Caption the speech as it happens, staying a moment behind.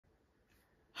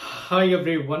Hi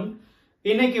everyone.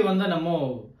 இன்னைக்கு வந்து நம்ம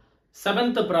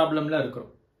 7th ப்ராப்ளம்ல இருக்கிறோம்.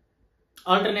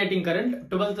 Alternating current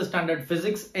 12th standard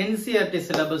physics NCERT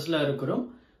syllabusல இருக்கிறோம்.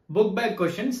 Book back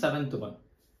question 7th one.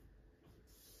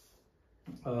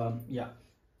 Yeah.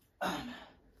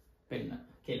 பெண்ண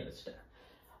கீழ வச்சிட்டேன்.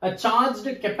 A charged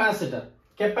capacitor.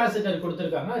 Capacitor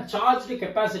கொடுத்திருக்காங்க. A charged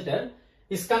capacitor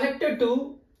is connected to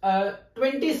a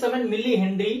 27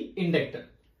 millihenry inductor.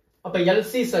 அப்ப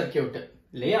LC circuit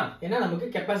இல்லையா? ஏன்னா நமக்கு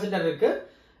கெபாசிட்டர் இருக்கு,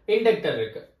 இண்டக்டர்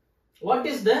இருக்கு. What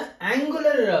is the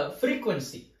angular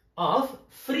frequency of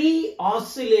free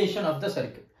oscillation of the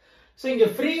circuit? So இங்க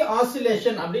free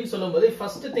oscillation அப்படின்னு சொல்லும்போது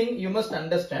first thing you must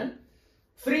understand,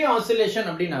 free oscillation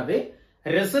அப்படினாவே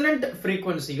resonant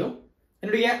frequencyயும்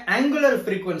என்னுடைய angular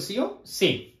frequencyயும்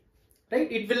same, right?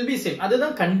 It will be same.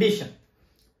 அதுதான் condition,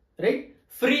 right?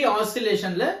 Free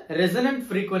oscillationல resonant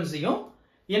frequencyயும்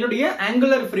என்னுடைய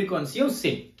angular frequencyயும்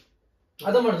same.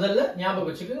 அது முதல்ல ஞாபகம்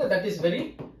வச்சுக்கோங்க. That is very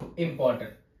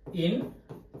important. In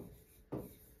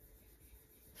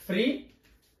free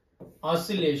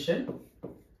oscillation,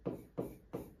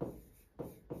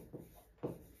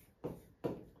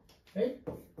 right?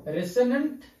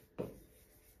 Resonant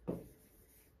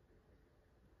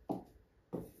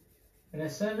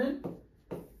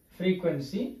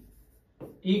frequency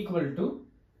equal to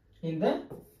in the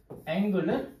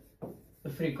angular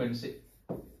frequency.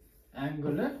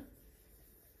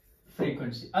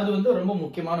 அது வந்து ரொம்ப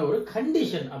முக்கியமான ஒரு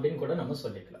கண்டிஷன் அப்படின்னு கூட நம்ம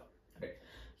சொல்லிக்கலாம்.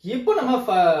 இப்போ நம்ம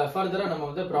ஃபர்தரா நம்ம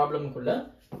வந்து ப்ராப்ளம்க்குள்ள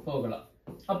போகலாம்.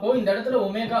 அப்போ இந்த இடத்துல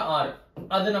ஒமேகா ஆர்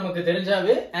அது நமக்கு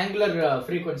தெரிஞ்சாவே ஆங்குலர்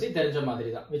ஃப்ரீக்வன்சி தெரிஞ்ச மாதிரி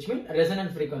தான், which mean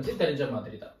resonant frequency தெரிஞ்ச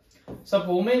மாதிரி தான். So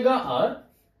அப்போ omega R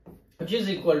which is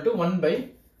equal to 1 by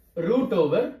root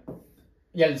over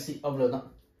LC அவ்வளவுதான்.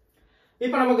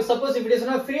 இப்போ நமக்கு சப்போஸ் இப்படி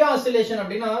சொன்னா free oscillation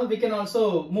அப்படின்னா we can also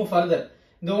move further.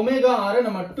 இந்த ஒமேகா ஆர்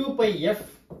நம்ம 2 pi f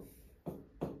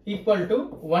equal to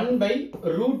 1 by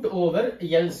root over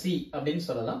LC அப்படின்னு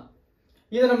சொல்லலாம்.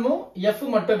 இது நம்ம f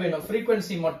மட்டும் வேணும்,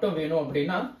 frequency மட்டும் வேணும்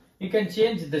அப்படின்னா you can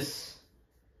change this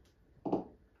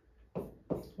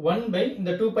 1 by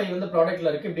இந்த 2 pi வந்து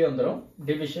ப்ராடக்ட்ல இருக்கு, இப்படி வந்துரும்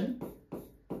division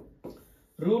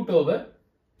root over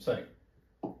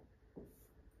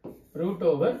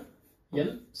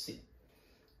LC.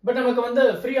 But நமக்கு வந்து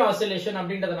free oscillation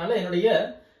அப்படின்றதுனால என்னுடைய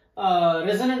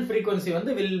resonant frequency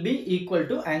வந்து will be equal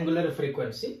to angular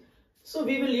frequency. So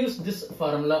we will use this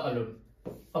formula alone.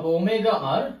 அப்போ omega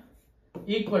r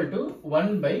equal to 1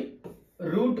 by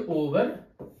root over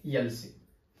LC.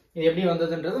 இது எப்படி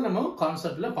வந்ததுன்றது நம்ம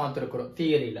கான்செப்ட்ல பார்த்திருக்கிறோம்,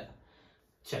 தியரியில.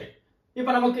 சரி,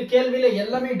 இப்போ நமக்கு கேள்வியில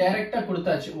எல்லாமே டைரக்டா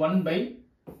கொடுத்தாச்சு. 1 by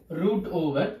root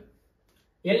over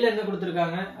L என்ன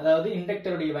கொடுத்திருக்காங்க, அதாவது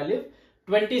இண்டக்டருடைய வேல்யூ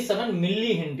 27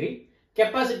 மில்லி ஹென்றி,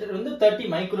 கெபாசிட்டர் வந்து 30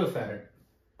 மைக்ரோஃபாரட்.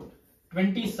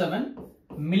 27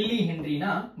 மில்லி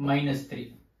ஹென்ரினா -3.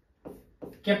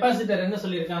 கெபாசிட்டர் என்ன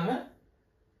சொல்லியிருக்காங்க,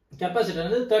 கெபாசிட்டர்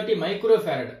வந்து 30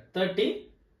 மைக்ரோஃபாரட்.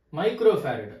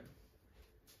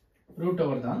 ரூட்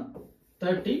ஓவர் தான்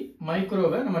 30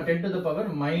 மைக்ரோவை நம்ம 10 to the power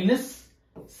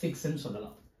 -6 ன்னு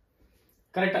சொல்லலாம்.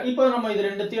 கரெக்டா? இப்போ நம்ம இது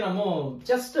ரெண்டுத்தையும் நம்ம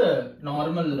ஜஸ்ட்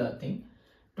நார்மல் திங்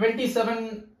 27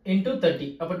 into 30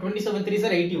 அப்ப 27 3s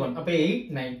are 81, அப்ப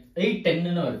 810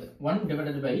 ன்னு வருது. 1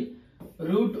 divided by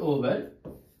root over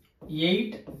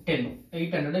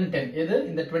 810 இது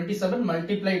இந்த 27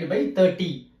 multiplied by 30.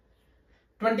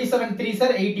 27 3s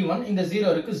are 81, இந்த 0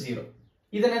 இருக்கு 0.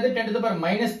 இது என்னது 10 to the power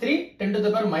 -3, 10 to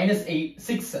the power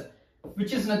 -6,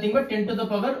 which is nothing but 10 to the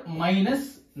power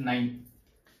 -9.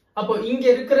 அப்போ இங்க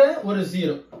இருக்கிற ஒரு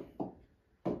 0,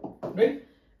 right?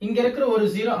 இங்க இருக்கிற ஒரு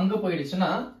 0 அங்க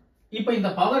போயிடுச்சுன்னா இப்போ இந்த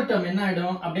பவர் டேர்ம் என்ன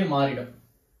ஆயிடும், அப்படியே மாறிடும்.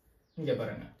 இங்க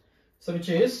பாருங்க. So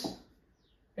which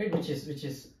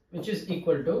is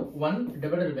equal to 1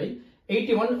 divided by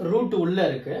 81 root உள்ள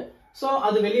இருக்கு. So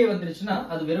அது வெளியே வந்துருச்சுன்னா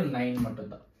அது வெறும் 9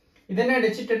 மட்டும் தான். இது என்ன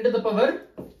ஆயிடுச்சு, 10 to the power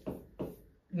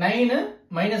 9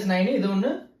 -9, இது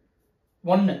ஒன்னு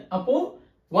 1. அப்போ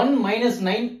 1 -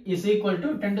 9 is equal to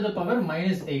 10 to the power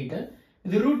 -8.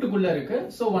 இது ரூட்டுக்குள்ள இருக்கு.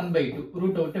 So 1/2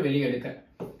 ரூட் விட்டு வெளியே எடுக்க.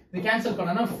 இது கேன்சல்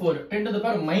பண்ணனா 4, 10 to the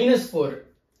power -4.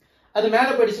 அது மேல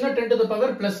போயிடுச்சுனா 10 to the power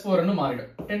 +4 ன்னு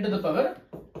மாறிடும். 10 to the power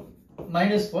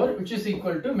 -4 which is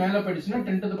equal to மேல போயிடுச்சுனா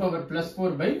 10 to the power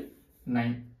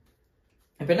 +4/9.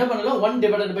 இப்போ என்ன பண்ணலாம், 1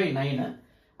 divided by 9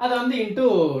 அத வந்து into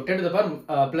 10 to the power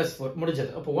 +4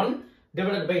 முடிஞ்சது. அப்போ 1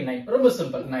 divided by 9 ரொம்ப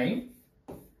சிம்பிள். 9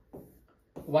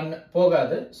 1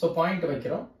 போகாது, சோ பாயிண்ட்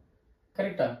வைக்கிறோம்.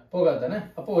 கரெக்ட்டா? போகாது தானே?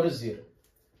 அப்போ ஒரு 0.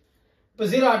 இப்போ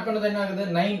 0 ஆட் பண்ணது என்ன ஆகுது,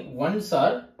 9 1s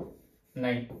are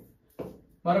 9.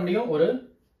 மறுபடியும் ஒரு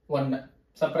 1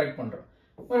 சப்ட்ராக்ட் பண்றோம்.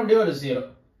 மறுபடியும் ஒரு 0.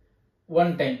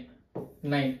 1 டைம்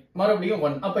 9 மறுபடியும்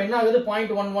 1. அப்ப என்ன ஆகுது,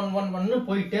 0.1111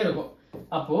 போயிட்டே இருக்கும்.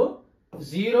 அப்போ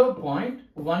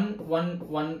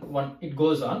 0.1111. It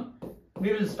goes on.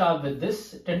 We will start with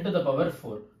this 10 to the power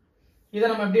 4. இதை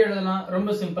நம்ம எப்படி எழுதலாம்? ரொம்ப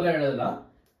சிம்பிளா எழுதலாம்.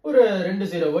 ஒரு 2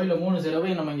 0 இல்ல 3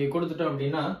 0 நம்ம இங்க கொடுத்துட்டோம்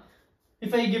அப்படின்னா,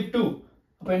 if I give 2,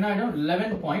 அப்ப என்ன ஆயிடும்?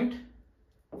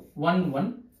 11.11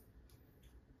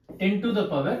 10 to the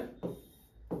power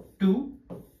 2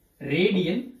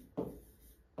 radian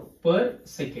per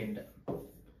second.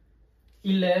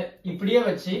 இல்ல இப்படியே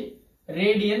வச்சு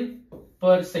radian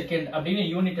per second அப்படின்னு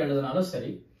யூனிட் எழுதினாலும்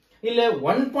சரி, இல்ல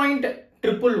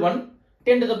 1.111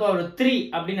 10 to the power 3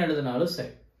 அப்படின்னு எழுதினாலும்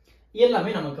சரி,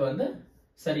 எல்லாமே நமக்கு வந்து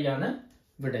சரியான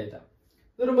விடை தான்.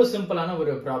 இது ரொம்ப சிம்பிளான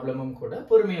ஒரு ப்ராப்ளமும் கூட.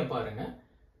 பொறுமையா பாருங்க.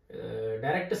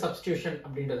 டைரக்ட் சப்ஸ்டிடியூஷன்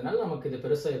அப்படின்றதுனால நமக்கு இது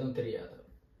பெருசா எதுவும் தெரியாது.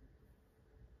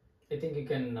 I think you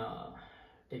can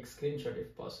take screenshot if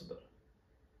possible.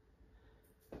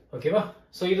 ஓகேவா?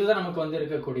 சோ இதுதான் நமக்கு வந்து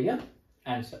இருக்கக்கூடிய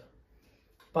ஆன்சர்.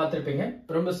 பார்த்திருப்பீங்க,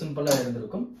 ரொம்ப சிம்பிளா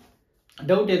இருந்திருக்கும்.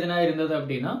 டவுட் எதுனா இருந்தது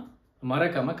அப்படின்னா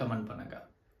மறக்காம கமெண்ட் பண்ணுங்க.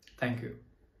 Thank you.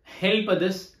 Help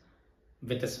others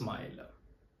with a smile.